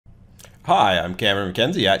Hi, I'm Cameron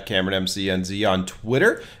McKenzie at CameronMCNZ on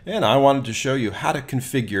Twitter, and I wanted to show you how to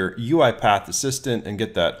configure UiPath Assistant and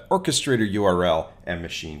get that Orchestrator URL and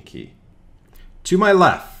machine key. To my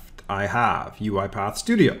left, I have UiPath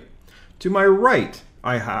Studio. To my right,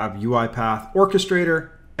 I have UiPath Orchestrator,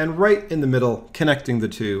 and right in the middle, connecting the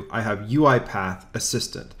two, I have UiPath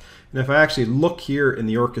Assistant. And if I actually look here in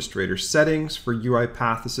the Orchestrator settings for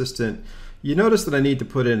UiPath Assistant, you notice that I need to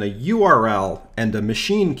put in a URL and a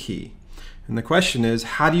machine key. And the question is,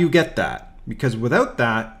 how do you get that? Because without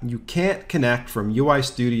that, you can't connect from UI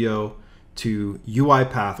Studio to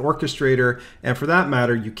UiPath Orchestrator, and for that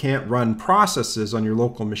matter, you can't run processes on your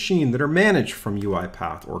local machine that are managed from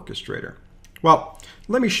UiPath Orchestrator. Well,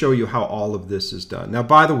 let me show you how all of this is done. Now,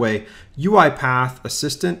 by the way, UiPath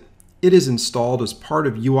Assistant, it is installed as part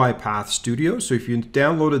of UiPath Studio. So if you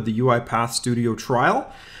downloaded the UiPath Studio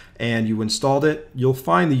trial and you installed it, you'll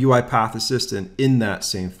find the UiPath Assistant in that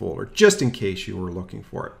same folder, just in case you were looking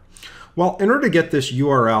for it. Well, in order to get this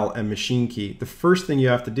URL and machine key, the first thing you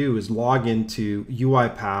have to do is log into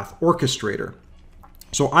UiPath Orchestrator.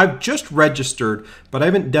 So I've just registered, but I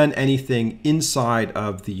haven't done anything inside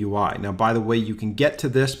of the UI. Now, by the way, you can get to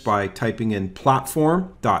this by typing in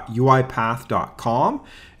platform.uipath.com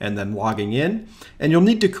and then logging in. And you'll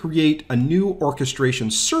need to create a new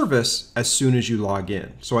orchestration service as soon as you log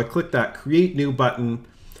in. So I click that Create New button,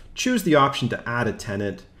 choose the option to add a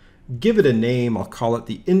tenant, give it a name, I'll call it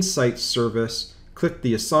the Insights Service, click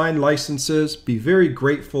the Assign Licenses, be very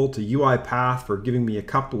grateful to UiPath for giving me a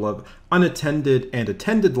couple of unattended and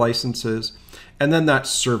attended licenses, and then that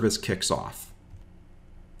service kicks off.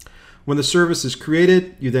 When the service is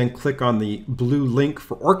created, you then click on the blue link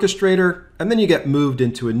for Orchestrator, and then you get moved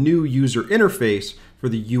into a new user interface for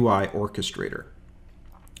the Ui Orchestrator.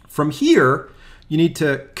 From here, you need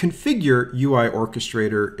to configure Ui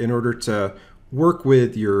Orchestrator in order to work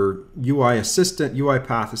with your UI Assistant,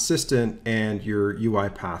 UiPath Assistant, and your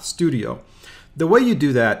UiPath Studio. The way you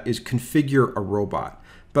do that is configure a robot.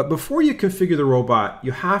 But before you configure the robot,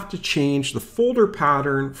 you have to change the folder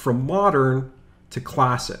pattern from modern to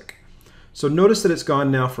classic. So notice that it's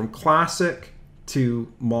gone now from classic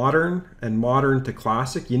to modern and modern to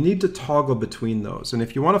classic. You need to toggle between those. And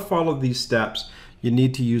if you want to follow these steps, you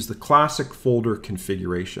need to use the classic folder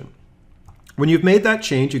configuration. When you've made that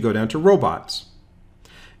change, you go down to Robots.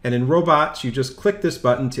 And in Robots, you just click this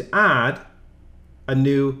button to add a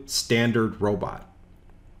new standard robot.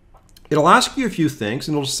 It'll ask you a few things,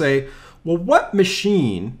 and it'll say, well, what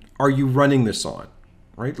machine are you running this on?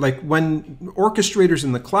 Right? Like when Orchestrator's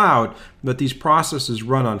in the cloud, but these processes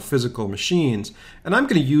run on physical machines, and I'm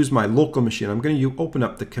going to use my local machine. I'm going to open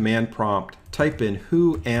up the command prompt, type in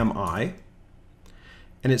who am I,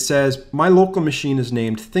 and it says my local machine is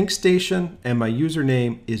named ThinkStation and my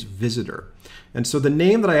username is visitor. And so the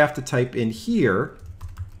name that I have to type in here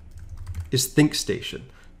is ThinkStation.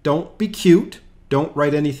 Don't be cute. Don't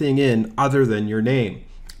write anything in other than your name,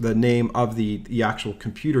 the name of the actual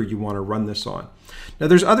computer you want to run this on. Now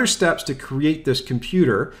there's other steps to create this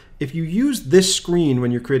computer. If you use this screen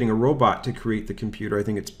when you're creating a robot to create the computer, I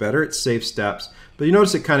think it's better. It saves steps. But you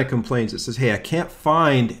notice it kind of complains. It says, hey, I can't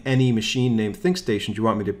find any machine named ThinkStation. Do you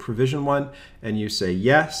want me to provision one? And you say,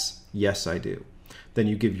 yes, yes, I do. Then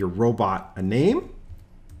you give your robot a name.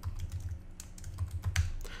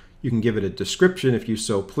 You can give it a description if you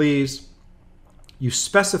so please. You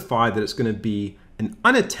specify that it's going to be an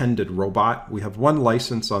unattended robot. We have one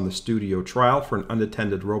license on the Studio trial for an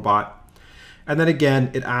unattended robot. And then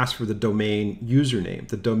again, it asks for the domain username.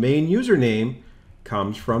 The domain username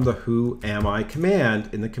comes from the who am I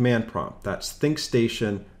command in the command prompt. That's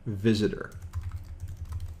ThinkStation visitor.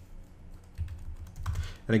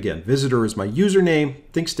 And again, visitor is my username,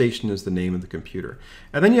 ThinkStation is the name of the computer.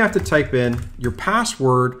 And then you have to type in your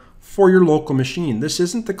password for your local machine. This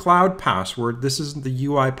isn't the cloud password. This isn't the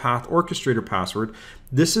UiPath Orchestrator password.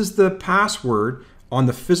 This is the password on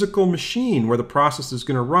the physical machine where the process is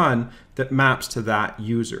going to run that maps to that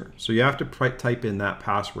user. So you have to type in that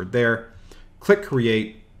password there, click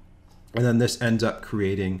create, and then this ends up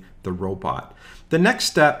creating the robot. The next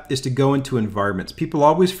step is to go into environments. People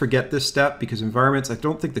always forget this step because environments, I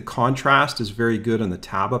don't think the contrast is very good on the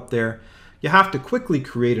tab up there. You have to quickly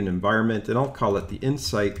create an environment, and I'll call it the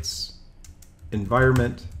Insights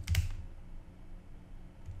environment.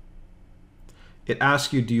 It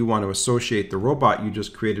asks you, do you want to associate the robot you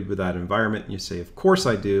just created with that environment? And you say, of course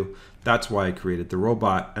I do. That's why I created the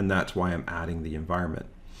robot, and that's why I'm adding the environment.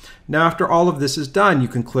 Now, after all of this is done, you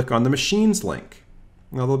can click on the Machines link.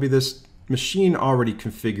 Now, there'll be this machine already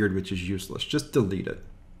configured, which is useless. Just delete it.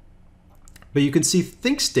 But you can see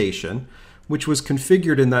ThinkStation, which was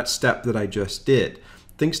configured in that step that I just did.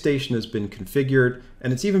 ThinkStation has been configured,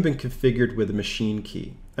 and it's even been configured with a machine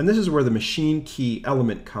key. And this is where the machine key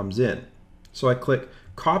element comes in. So I click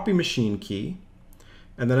Copy Machine Key,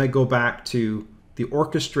 and then I go back to the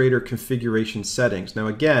Orchestrator configuration settings. Now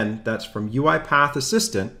again, that's from UiPath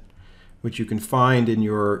Assistant, which you can find in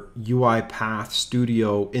your UiPath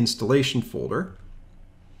Studio installation folder.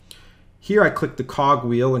 Here I click the cog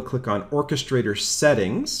wheel and click on Orchestrator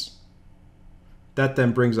Settings. That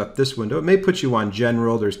then brings up this window. It may put you on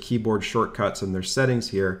General, there's keyboard shortcuts and there's settings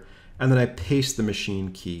here, and then I paste the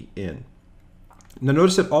machine key in. Now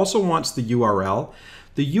notice it also wants the URL.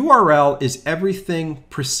 The URL is everything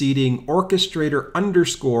preceding Orchestrator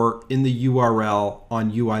underscore in the URL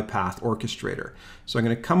on UiPath Orchestrator. So I'm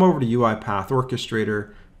going to come over to UiPath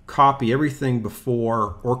Orchestrator, copy everything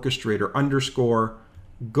before Orchestrator underscore,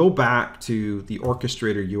 go back to the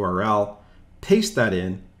Orchestrator URL, paste that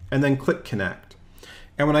in, and then click Connect.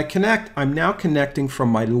 And when I connect, I'm now connecting from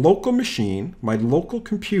my local machine, my local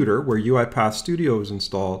computer where UiPath Studio is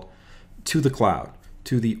installed, to the cloud,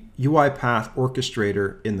 to the UiPath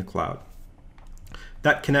Orchestrator in the cloud.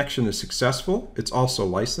 That connection is successful. It's also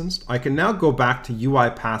licensed. I can now go back to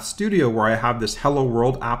UiPath Studio where I have this Hello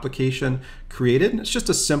World application created. And it's just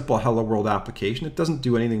a simple Hello World application. It doesn't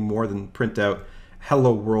do anything more than print out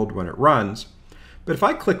Hello World when it runs. But if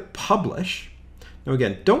I click Publish, now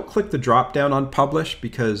again, don't click the drop down on Publish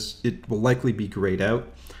because it will likely be grayed out.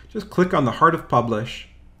 Just click on the heart of Publish.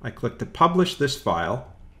 I click to publish this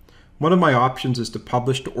file. One of my options is to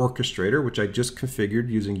publish to Orchestrator, which I just configured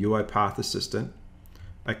using UiPath Assistant.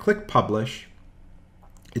 I click Publish.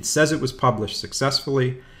 It says it was published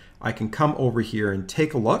successfully. I can come over here and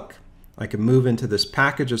take a look. I can move into this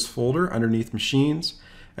Packages folder underneath Machines,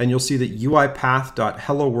 and you'll see that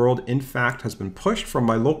UiPath.HelloWorld in fact has been pushed from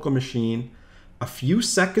my local machine a few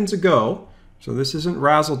seconds ago. So this isn't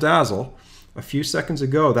razzle dazzle. A few seconds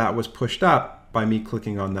ago that was pushed up by me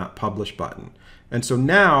clicking on that Publish button. And so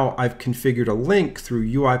now I've configured a link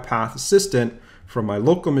through UiPath Assistant from my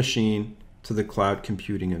local machine to the cloud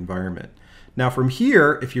computing environment. Now from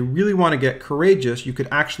here, if you really want to get courageous, you could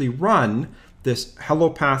actually run this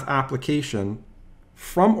HelloPath application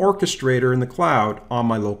from Orchestrator in the cloud on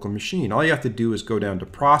my local machine. All you have to do is go down to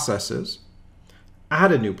Processes,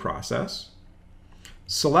 add a new process,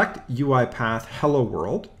 select UiPath Hello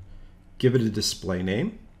World, give it a display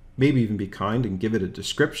name, maybe even be kind and give it a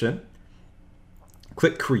description.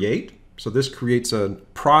 Click Create. So this creates a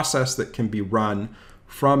process that can be run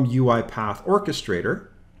from UiPath Orchestrator.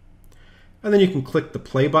 And then you can click the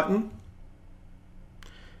play button.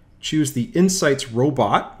 Choose the Insights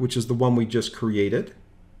robot, which is the one we just created.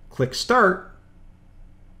 Click Start.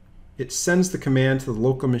 It sends the command to the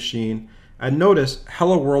local machine. And notice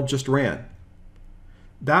Hello World just ran.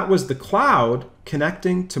 That was the cloud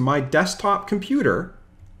connecting to my desktop computer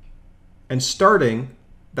and starting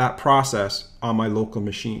that process on my local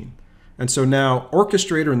machine. And so now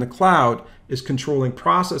Orchestrator in the cloud is controlling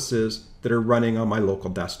processes that are running on my local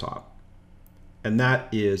desktop. And that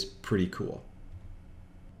is pretty cool.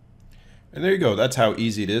 And there you go. That's how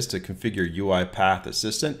easy it is to configure UiPath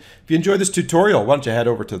Assistant. If you enjoyed this tutorial, why don't you head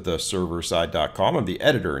over to theserverside.com. I'm the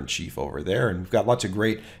editor-in-chief over there, and we've got lots of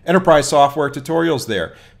great enterprise software tutorials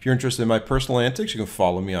there. If you're interested in my personal antics, you can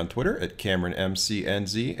follow me on Twitter at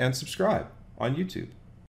CameronMCNZ and subscribe on YouTube.